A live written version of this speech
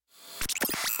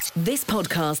This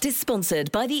podcast is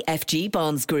sponsored by the FG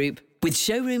Barnes Group, with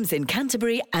showrooms in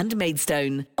Canterbury and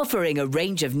Maidstone, offering a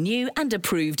range of new and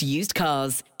approved used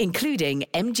cars, including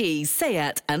MG,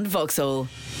 Seat and Vauxhall.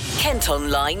 Kent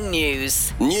Online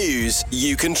News. News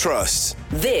you can trust.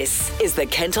 This is the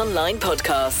Kent Online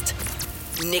Podcast.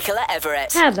 Nicola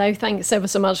Everett. Hello, thanks ever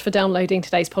so much for downloading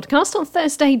today's podcast on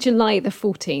Thursday, July the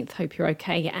 14th. Hope you're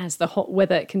okay as the hot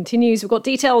weather continues. We've got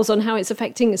details on how it's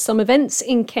affecting some events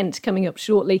in Kent coming up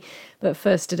shortly. But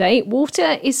first today,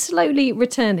 water is slowly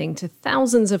returning to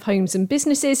thousands of homes and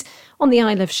businesses on the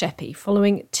Isle of Sheppey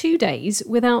following 2 days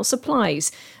without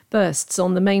supplies. Bursts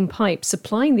on the main pipe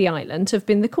supplying the island have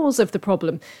been the cause of the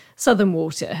problem. Southern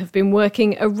Water have been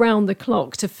working around the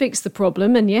clock to fix the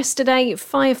problem, and yesterday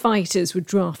firefighters were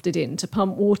drafted in to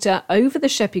pump water over the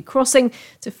Sheppey crossing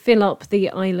to fill up the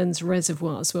island's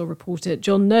reservoirs. Well, reporter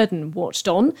John Nurden watched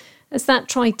on as that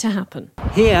tried to happen.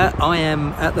 Here I am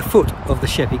at the foot of the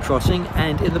Sheppey crossing,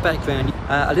 and in the background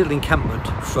a little encampment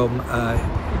from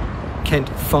Kent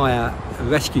Fire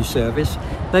Rescue Service.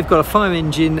 They've got a fire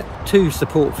engine, 2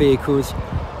 support vehicles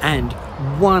and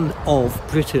one of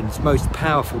Britain's most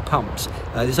powerful pumps.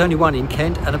 There's only one in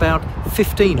Kent and about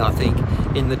 15, I think,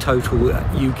 in the total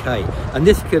UK. And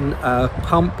this can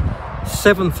pump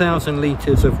 7,000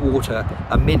 litres of water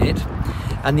a minute.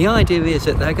 And the idea is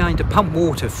that they're going to pump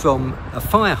water from a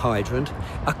fire hydrant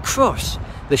across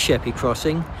the Sheppey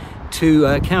crossing to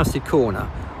Cowsted Corner,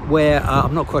 where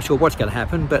I'm not quite sure what's going to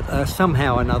happen, but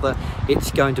somehow or another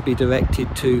it's going to be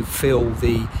directed to fill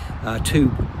the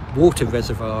 2 water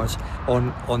reservoirs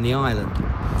on the island.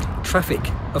 Traffic,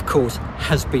 of course,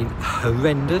 has been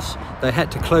horrendous. They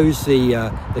had to close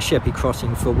the Sheppey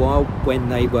crossing for a while when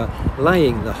they were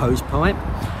laying the hose pipe,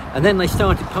 and then they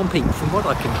started pumping. From what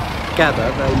I can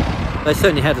gather, they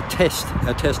certainly had a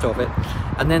test of it,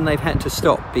 and then they've had to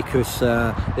stop because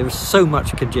there was so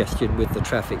much congestion with the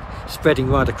traffic spreading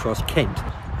right across Kent.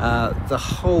 The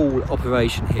whole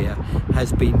operation here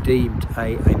has been deemed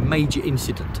a major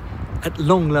incident at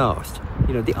long last.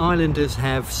 You know, the islanders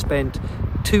have spent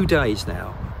 2 days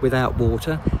now without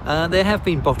water. There have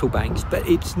been bottle banks, but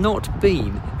it's not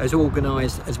been as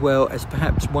organised as well as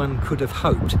perhaps one could have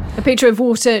hoped. A picture of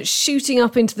water shooting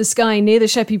up into the sky near the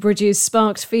Sheppey bridges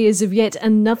sparked fears of yet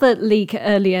another leak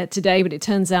earlier today, but it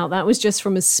turns out that was just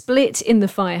from a split in the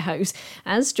fire hose.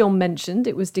 As John mentioned,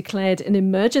 it was declared an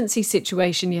emergency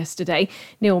situation yesterday.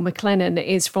 Neil McLennan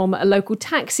is from a local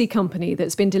taxi company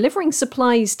that's been delivering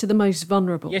supplies to the most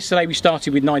vulnerable. Yesterday we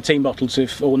started with 19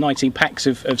 packs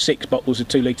of 6 bottles of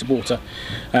 2 litre water,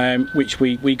 which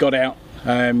we got out.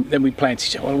 Then we planned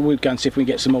to we'll go and see if we can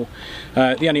get some more.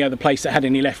 The only other place that had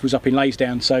any left was up in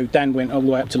Laysdown, so Dan went all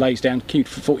the way up to Laysdown, queued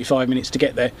for 45 minutes to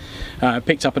get there,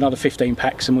 picked up another 15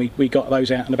 packs, and we got those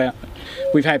out and about.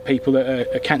 We've had people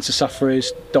that are cancer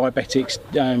sufferers, diabetics,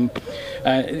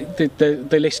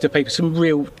 the list of people, some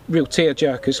real tear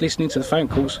jerkers listening to the phone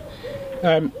calls.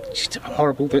 It's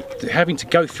horrible that they're having to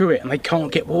go through it and they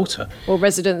can't get water. Well,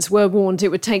 residents were warned it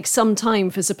would take some time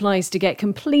for supplies to get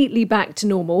completely back to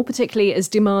normal, particularly as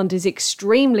demand is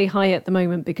extremely high at the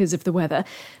moment because of the weather.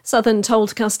 Southern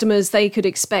told customers they could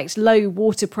expect low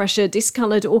water pressure,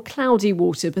 discoloured or cloudy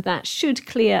water, but that should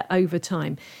clear over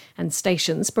time. And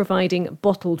stations providing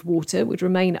bottled water would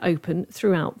remain open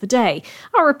throughout the day.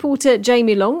 Our reporter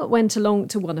Jamie Long went along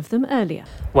to one of them earlier.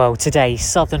 Well, today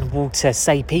Southern Water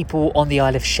say people on the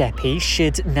Isle of Sheppey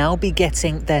should now be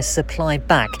getting their supply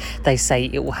back. They say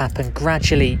it will happen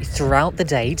gradually throughout the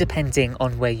day depending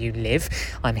on where you live.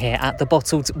 I'm here at the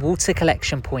bottled water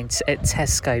collection point at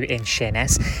Tesco in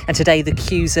Sheerness, and today the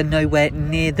queues are nowhere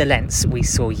near the lengths we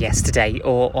saw yesterday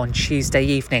or on Tuesday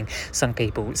evening. Some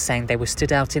people saying they were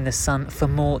stood out in the sun for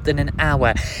more than an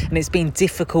hour, and it's been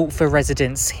difficult for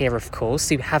residents here, of course,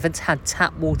 who haven't had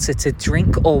tap water to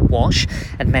drink or wash,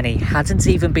 and many hadn't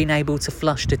even been able to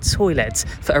flush the toilet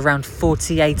for around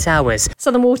 48 hours.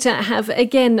 Southern Water have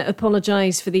again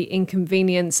apologised for the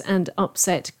inconvenience and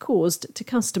upset caused to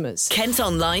customers. Kent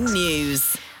Online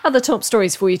News. Other top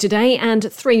stories for you today,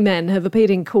 and 3 men have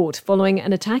appeared in court following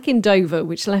an attack in Dover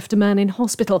which left a man in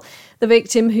hospital. The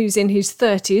victim, who's in his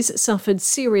 30s, suffered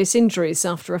serious injuries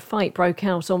after a fight broke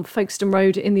out on Folkestone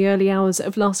Road in the early hours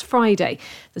of last Friday.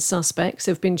 The suspects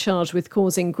have been charged with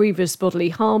causing grievous bodily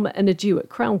harm and are due at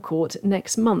Crown Court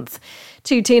next month.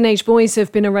 2 teenage boys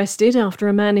have been arrested after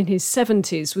a man in his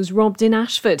 70s was robbed in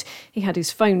Ashford. He had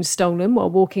his phone stolen while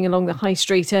walking along the high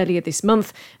street earlier this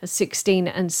month. A 16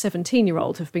 and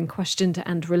 17-year-old have been questioned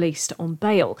and released on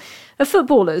bail. A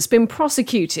footballer's been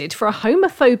prosecuted for a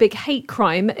homophobic hate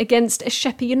crime against a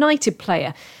Sheppey United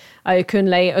player.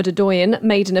 Ayokunle Odudoyin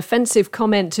made an offensive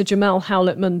comment to Jamal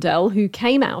Howlett-Mundell, who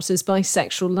came out as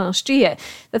bisexual last year.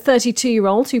 The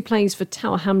 32-year-old, who plays for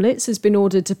Tower Hamlets, has been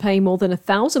ordered to pay more than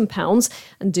 £1,000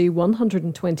 and do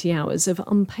 120 hours of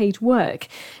unpaid work.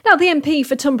 Now, the MP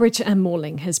for Tunbridge and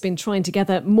Morling has been trying to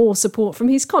gather more support from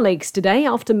his colleagues today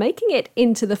after making it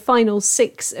into the final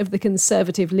 6 of the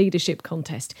Conservative leadership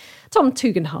contest. Tom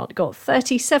Tugendhat got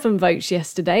 37 votes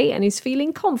yesterday and is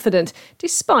feeling confident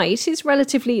despite his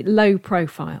relatively low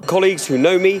profile. Colleagues who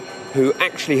know me, who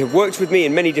actually have worked with me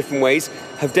in many different ways,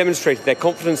 have demonstrated their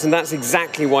confidence, and that's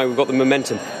exactly why we've got the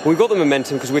momentum. We've got the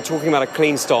momentum because we're talking about a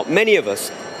clean start. Many of us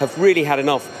have really had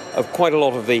enough of quite a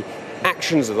lot of the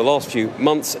actions of the last few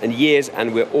months and years,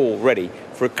 and we're all ready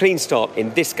for a clean start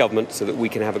in this government so that we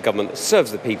can have a government that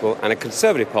serves the people and a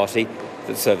Conservative Party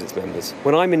that serves its members.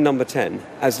 When I'm in number 10,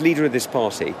 as leader of this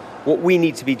party, what we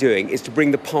need to be doing is to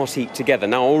bring the party together.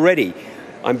 Now, already,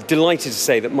 I'm delighted to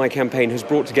say that my campaign has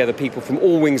brought together people from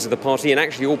all wings of the party and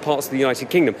actually all parts of the United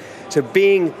Kingdom. So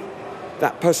being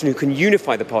that person who can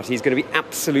unify the party is going to be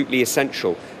absolutely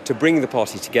essential to bring the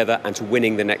party together and to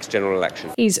winning the next general election.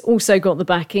 He's also got the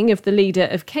backing of the leader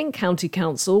of Kent County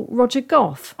Council, Roger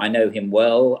Gough. I know him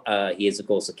well. He is, of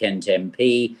course, a Kent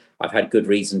MP. I've had good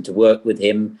reason to work with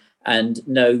him and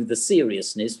know the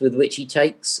seriousness with which he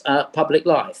takes public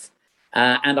life.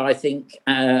 And I think,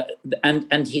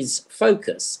 and his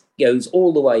focus goes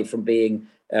all the way from being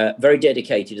very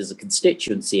dedicated as a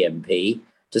constituency MP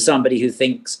to somebody who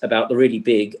thinks about the really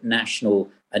big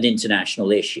national and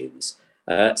international issues.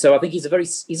 So I think he's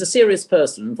a serious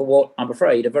person for what I'm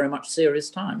afraid are very much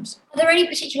serious times. Are there any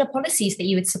particular policies that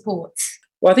you would support?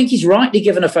 Well, I think he's rightly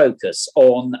given a focus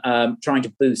on trying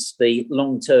to boost the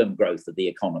long-term growth of the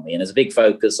economy, and there's a big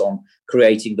focus on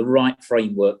creating the right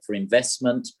framework for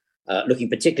investment, looking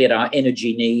particularly at our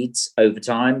energy needs over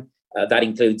time. That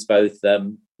includes both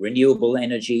renewable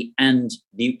energy and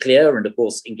nuclear. And of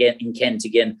course, in Kent,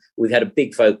 again, we've had a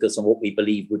big focus on what we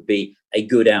believe would be a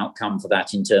good outcome for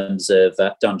that in terms of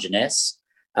Dungeness.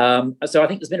 So I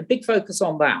think there's been a big focus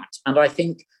on that. And I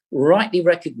think rightly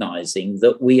recognising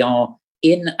that we are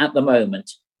in, at the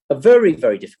moment, a very,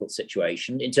 very difficult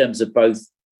situation in terms of both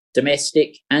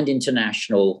domestic and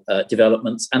international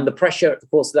developments and the pressure, of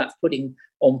course, that's putting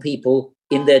on people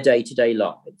in their day-to-day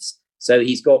lives. So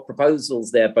he's got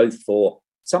proposals there both for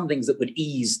some things that would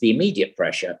ease the immediate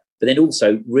pressure, but then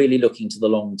also really looking to the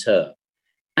long term.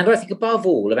 And I think above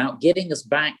all about getting us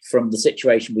back from the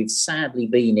situation we've sadly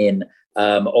been in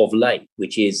of late,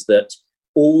 which is that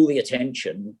all the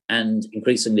attention and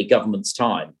increasingly government's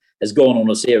time has gone on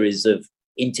a series of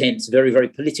intense, very, very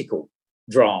political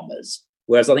dramas.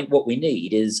 Whereas I think what we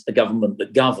need is a government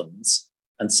that governs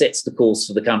and sets the course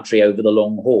for the country over the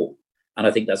long haul. And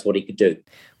I think that's what he could do.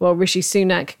 Well, Rishi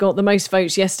Sunak got the most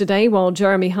votes yesterday, while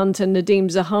Jeremy Hunt and Nadhim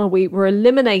Zahawi were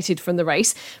eliminated from the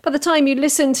race. By the time you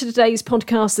listen to today's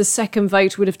podcast, the second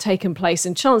vote would have taken place,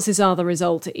 and chances are the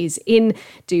result is in.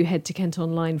 Do head to Kent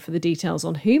Online for the details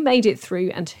on who made it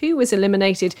through and who was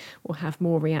eliminated. We'll have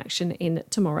more reaction in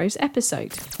tomorrow's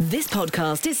episode. This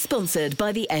podcast is sponsored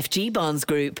by the FG Barnes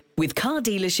Group, with car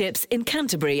dealerships in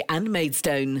Canterbury and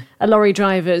Maidstone. A lorry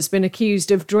driver has been accused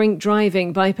of drink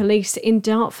driving by police in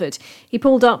Dartford. He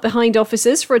pulled up behind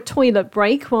officers for a toilet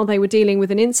break while they were dealing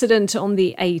with an incident on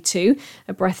the A2.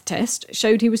 A breath test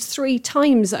showed he was 3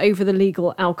 times over the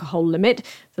legal alcohol limit.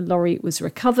 The lorry was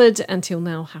recovered and he'll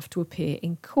now have to appear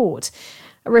in court.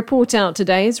 A report out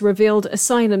today has revealed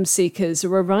asylum seekers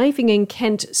are arriving in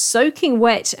Kent soaking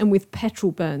wet and with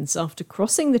petrol burns after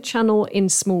crossing the channel in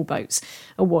small boats.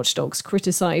 A watchdog's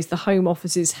criticised the Home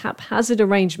Office's haphazard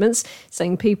arrangements,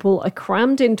 saying people are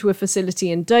crammed into a facility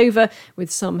in Dover,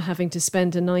 with some having to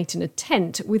spend a night in a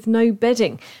tent with no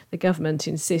bedding. The government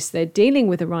insists they're dealing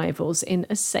with arrivals in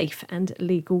a safe and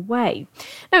legal way.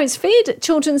 Now, it's feared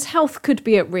children's health could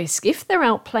be at risk if they're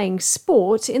out playing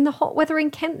sport in the hot weather in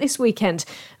Kent this weekend.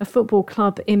 A football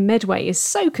club in Medway is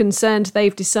so concerned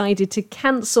they've decided to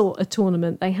cancel a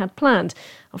tournament they had planned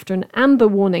after an amber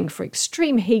warning for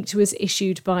extreme heat was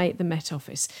issued by the Met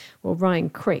Office. Well, Ryan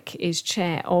Crick is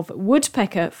chair of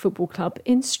Woodpecker Football Club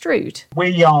in Strood.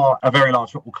 We are a very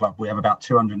large football club. We have about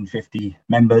 250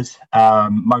 members,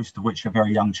 most of which are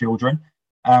very young children.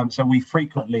 So we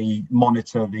frequently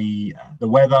monitor the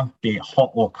weather, be it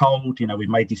hot or cold. You know, we've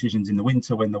made decisions in the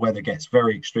winter when the weather gets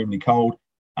very extremely cold.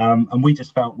 And we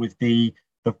just felt with the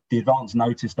advance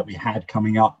notice that we had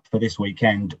coming up for this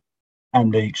weekend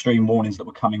and the extreme warnings that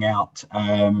were coming out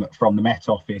from the Met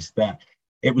Office that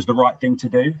it was the right thing to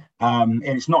do. And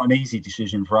it's not an easy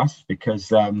decision for us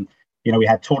because, we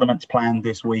had tournaments planned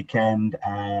this weekend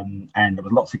and there were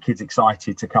lots of kids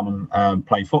excited to come and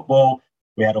play football.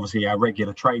 We had obviously our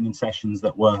regular training sessions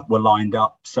that were lined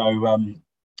up. So,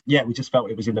 we just felt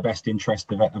it was in the best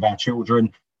interest of our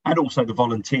children and also the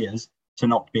volunteers to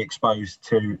not be exposed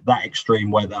to that extreme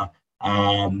weather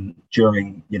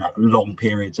during, long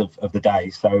periods of the day.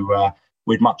 So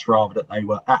we'd much rather that they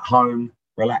were at home,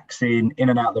 relaxing, in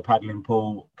and out of the paddling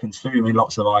pool, consuming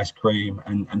lots of ice cream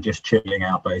and just chilling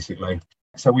out, basically.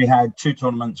 So we had 2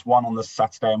 tournaments, one on the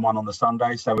Saturday and one on the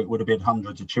Sunday. So it would have been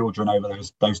hundreds of children over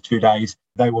those 2 days.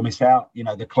 They will miss out.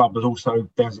 The club was also,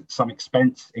 there's some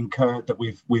expense incurred that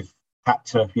we've had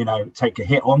to, take a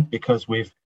hit on because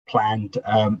we've planned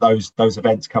those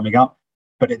events coming up.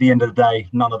 But at the end of the day,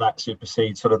 none of that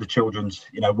supersedes sort of the children's,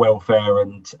 welfare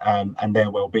and their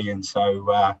well-being.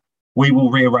 So we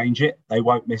will rearrange it. They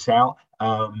won't miss out.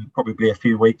 Probably a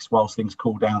few weeks whilst things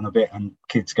cool down a bit and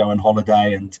kids go on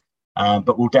holiday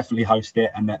but we'll definitely host it,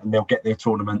 and they'll get their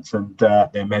tournaments and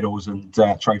their medals and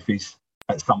trophies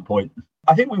at some point.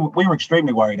 I think we were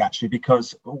extremely worried, actually,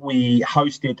 because we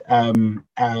hosted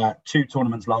 2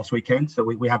 tournaments last weekend. So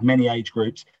we have many age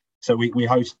groups. So we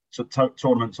host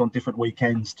tournaments on different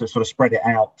weekends to sort of spread it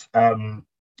out,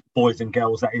 boys and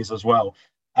girls, that is, as well.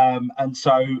 And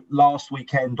so last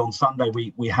weekend on Sunday,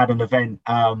 we had an event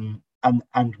and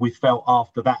we felt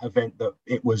after that event that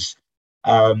it was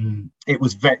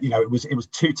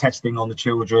too testing on the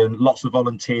children. Lots of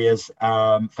volunteers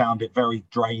found it very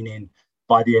draining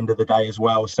by the end of the day as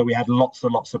well. So we had lots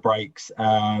of breaks.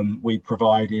 We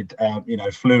provided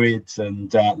fluids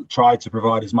and tried to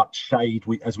provide as much shade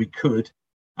as we could.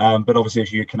 But obviously,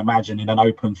 as you can imagine, in an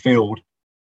open field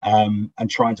and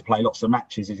trying to play lots of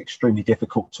matches is extremely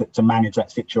difficult to manage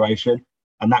that situation.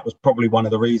 And that was probably one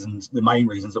of the main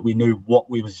reasons that we knew what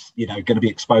we was, going to be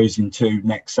exposing to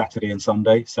next Saturday and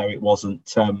Sunday. So it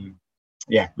wasn't,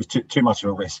 it was too much of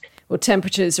a risk. Well,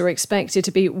 temperatures are expected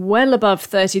to be well above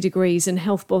 30 degrees, and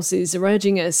health bosses are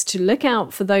urging us to look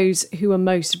out for those who are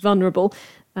most vulnerable.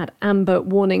 That amber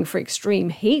warning for extreme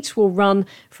heat will run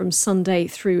from Sunday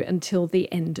through until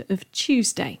the end of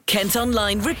Tuesday. Kent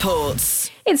Online reports.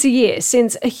 It's a year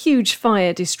since a huge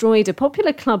fire destroyed a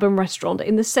popular club and restaurant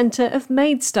in the centre of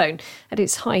Maidstone. At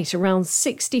its height, around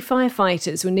 60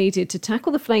 firefighters were needed to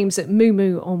tackle the flames at Moo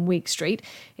Moo on Week Street.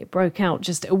 It broke out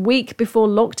just a week before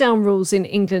lockdown rules in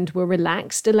England were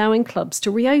relaxed, allowing clubs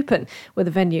to reopen. Well,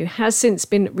 the venue has since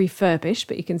been refurbished,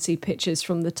 but you can see pictures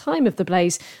from the time of the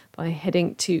blaze by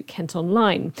heading to Kent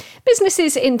Online.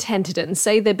 Businesses in Tenterden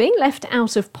say they're being left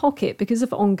out of pocket because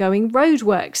of ongoing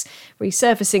roadworks.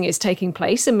 Resurfacing is taking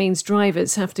place and means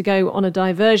drivers have to go on a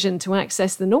diversion to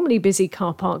access the normally busy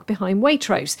car park behind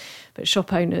Waitrose. But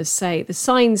shop owners say the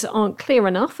signs aren't clear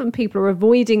enough and people are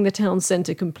avoiding the town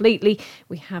centre completely.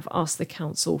 We have asked the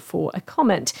council for a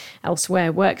comment.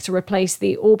 Elsewhere, work to replace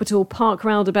the Orbital Park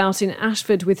roundabout in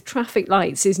Ashford with traffic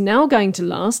lights is now going to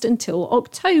last until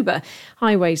October.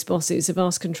 Highways bosses have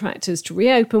asked contractors to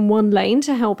reopen one lane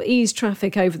to help ease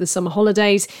traffic over the summer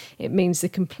holidays. It means the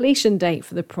completion date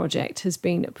for the project has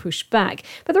been pushed back.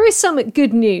 But there is some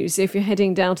good news if you're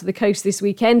heading down to the coast this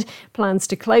weekend. Plans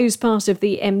to close part of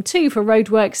the M2 for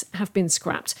roadworks have been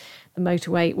scrapped. The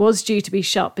motorway was due to be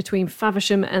shut between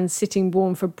Faversham and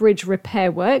Sittingbourne for bridge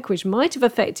repair work, which might have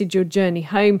affected your journey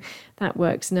home. That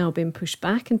work's now been pushed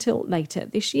back until later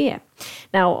this year.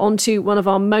 Now, on to one of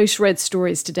our most read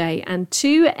stories today, and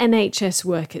 2 NHS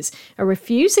workers are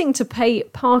refusing to pay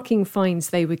parking fines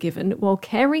they were given while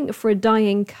caring for a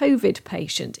dying COVID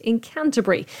patient in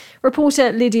Canterbury.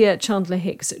 Reporter Lydia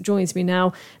Chandler-Hicks joins me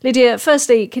now. Lydia,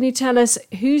 firstly, can you tell us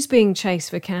who's being chased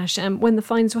for cash and when the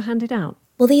fines were handed out?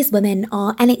 Well, these women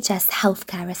are NHS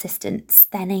healthcare assistants.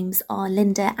 Their names are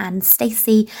Linda and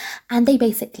Stacey, and they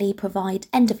basically provide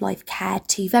end-of-life care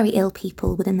to very ill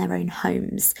people within their own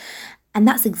homes. And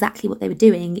that's exactly what they were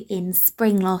doing in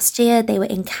spring last year. They were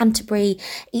in Canterbury,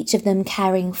 each of them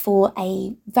caring for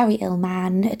a very ill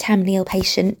man, a terminally ill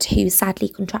patient who sadly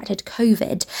contracted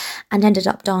COVID and ended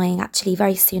up dying actually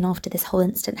very soon after this whole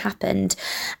incident happened.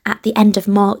 At the end of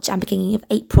March and beginning of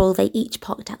April, they each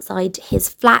parked outside his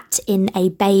flat in a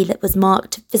bay that was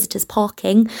marked visitors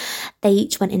parking. They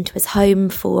each went into his home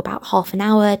for about half an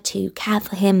hour to care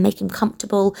for him, make him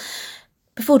comfortable,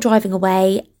 before driving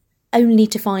away, only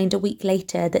to find a week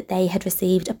later that they had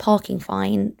received a parking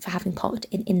fine for having parked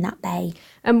in that bay.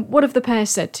 And what have the pair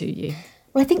said to you?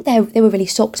 Well, I think they were really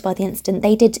shocked by the incident.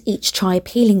 They did each try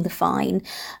appealing the fine,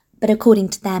 but according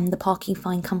to them, the parking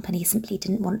fine company simply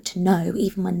didn't want to know,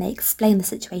 even when they explained the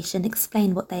situation,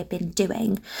 explained what they had been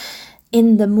doing.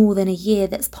 In the more than a year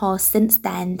that's passed since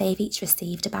then, they've each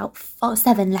received about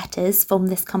 7 letters from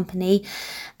this company.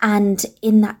 And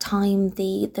in that time,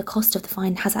 the cost of the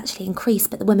fine has actually increased,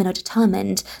 but the women are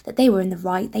determined that they were in the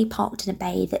right. They parked in a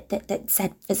bay that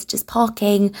said visitors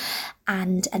parking,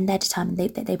 and they're determined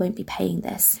that they won't be paying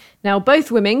this. Now,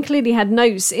 both women clearly had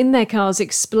notes in their cars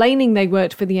explaining they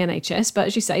worked for the NHS, but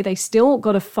as you say, they still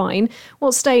got a fine.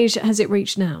 What stage has it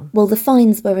reached now? Well, the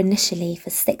fines were initially for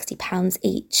 £60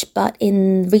 each, but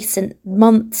in recent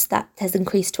months that has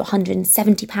increased to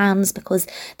 £170 because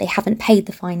they haven't paid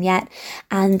the fine yet.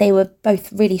 And they were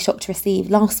both really shocked to receive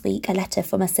last week a letter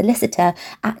from a solicitor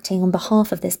acting on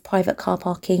behalf of this private car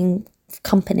parking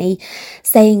company,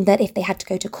 saying that if they had to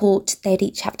go to court, they'd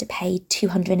each have to pay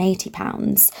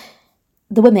 £280.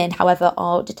 The women, however,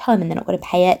 are determined they're not going to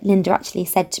pay it. Linda actually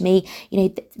said to me,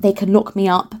 they can lock me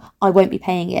up, I won't be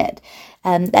paying it.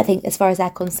 I think as far as they're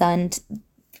concerned,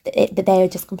 that they are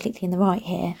just completely in the right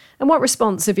here. And what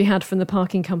response have you had from the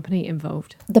parking company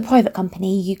involved? The private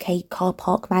company, UK Car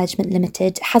Park Management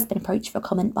Limited, has been approached for a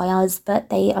comment by us, but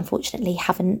they unfortunately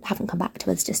haven't come back to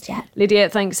us just yet. Lydia,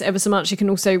 thanks ever so much. You can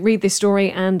also read this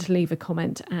story and leave a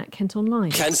comment at Kent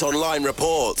Online. Kent Online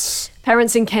reports.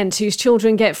 Parents in Kent whose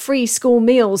children get free school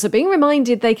meals are being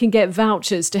reminded they can get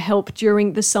vouchers to help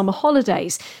during the summer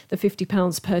holidays. The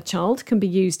 £50 per child can be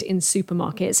used in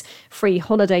supermarkets. Free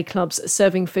holiday clubs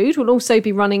serving food will also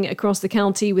be running across the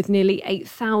county with nearly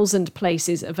 8,000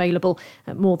 places available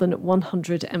at more than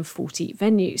 140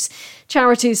 venues.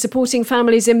 Charities supporting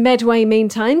families in Medway,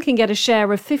 meantime, can get a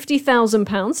share of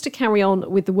 £50,000 to carry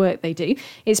on with the work they do.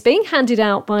 It's being handed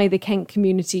out by the Kent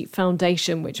Community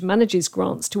Foundation, which manages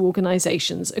grants to organisations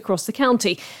across the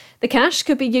county. The cash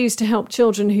could be used to help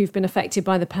children who've been affected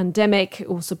by the pandemic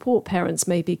or support parents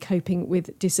maybe coping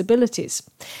with disabilities.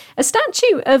 A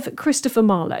statue of Christopher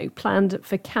Marlowe, planned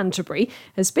for Canterbury,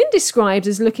 has been described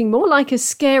as looking more like a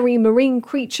scary marine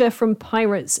creature from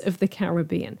Pirates of the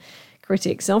Caribbean.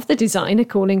 Critics of the design are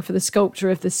calling for the sculpture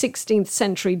of the 16th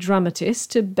century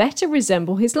dramatist to better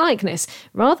resemble his likeness,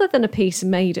 rather than a piece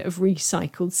made of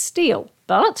recycled steel.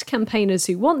 But campaigners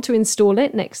who want to install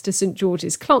it next to St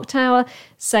George's Clock Tower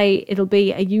say it'll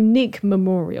be a unique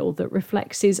memorial that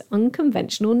reflects his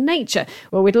unconventional nature.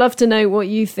 Well, we'd love to know what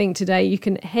you think today. You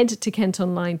can head to Kent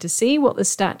Online to see what the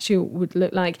statue would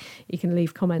look like. You can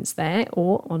leave comments there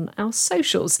or on our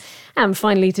socials. And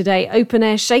finally today, Open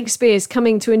Air Shakespeare is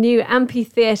coming to a new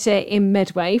amphitheatre in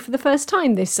Medway for the first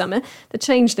time this summer. The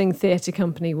Changeling Theatre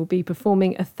Company will be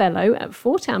performing Othello at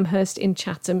Fort Amherst in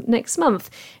Chatham next month.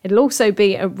 It'll also be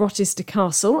at Rochester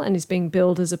Castle and is being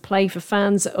billed as a play for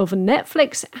fans of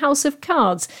Netflix House of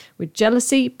Cards, with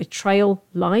jealousy, betrayal,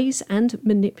 lies and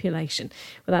manipulation.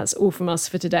 Well, that's all from us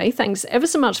for today. Thanks ever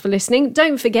so much for listening.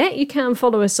 Don't forget you can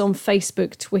follow us on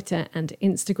Facebook, Twitter and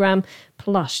Instagram.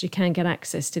 Plus, you can get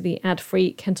access to the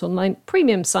ad-free Kent Online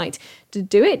premium site. To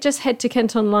do it, just head to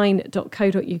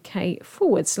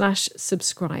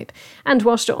kentonline.co.uk/subscribe. And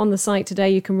whilst you're on the site today,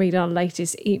 you can read our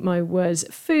latest Eat My Words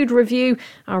food review.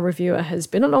 Our reviewer has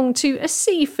been along to a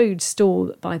seafood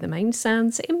stall by the main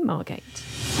sands in Margate.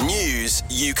 News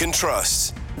you can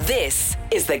trust. This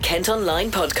is the Kent Online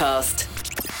Podcast.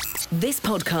 This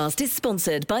podcast is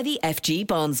sponsored by the FG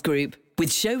Barnes Group,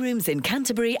 with showrooms in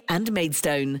Canterbury and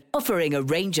Maidstone, offering a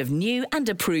range of new and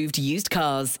approved used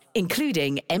cars,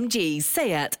 including MG,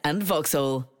 Seat and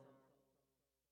Vauxhall.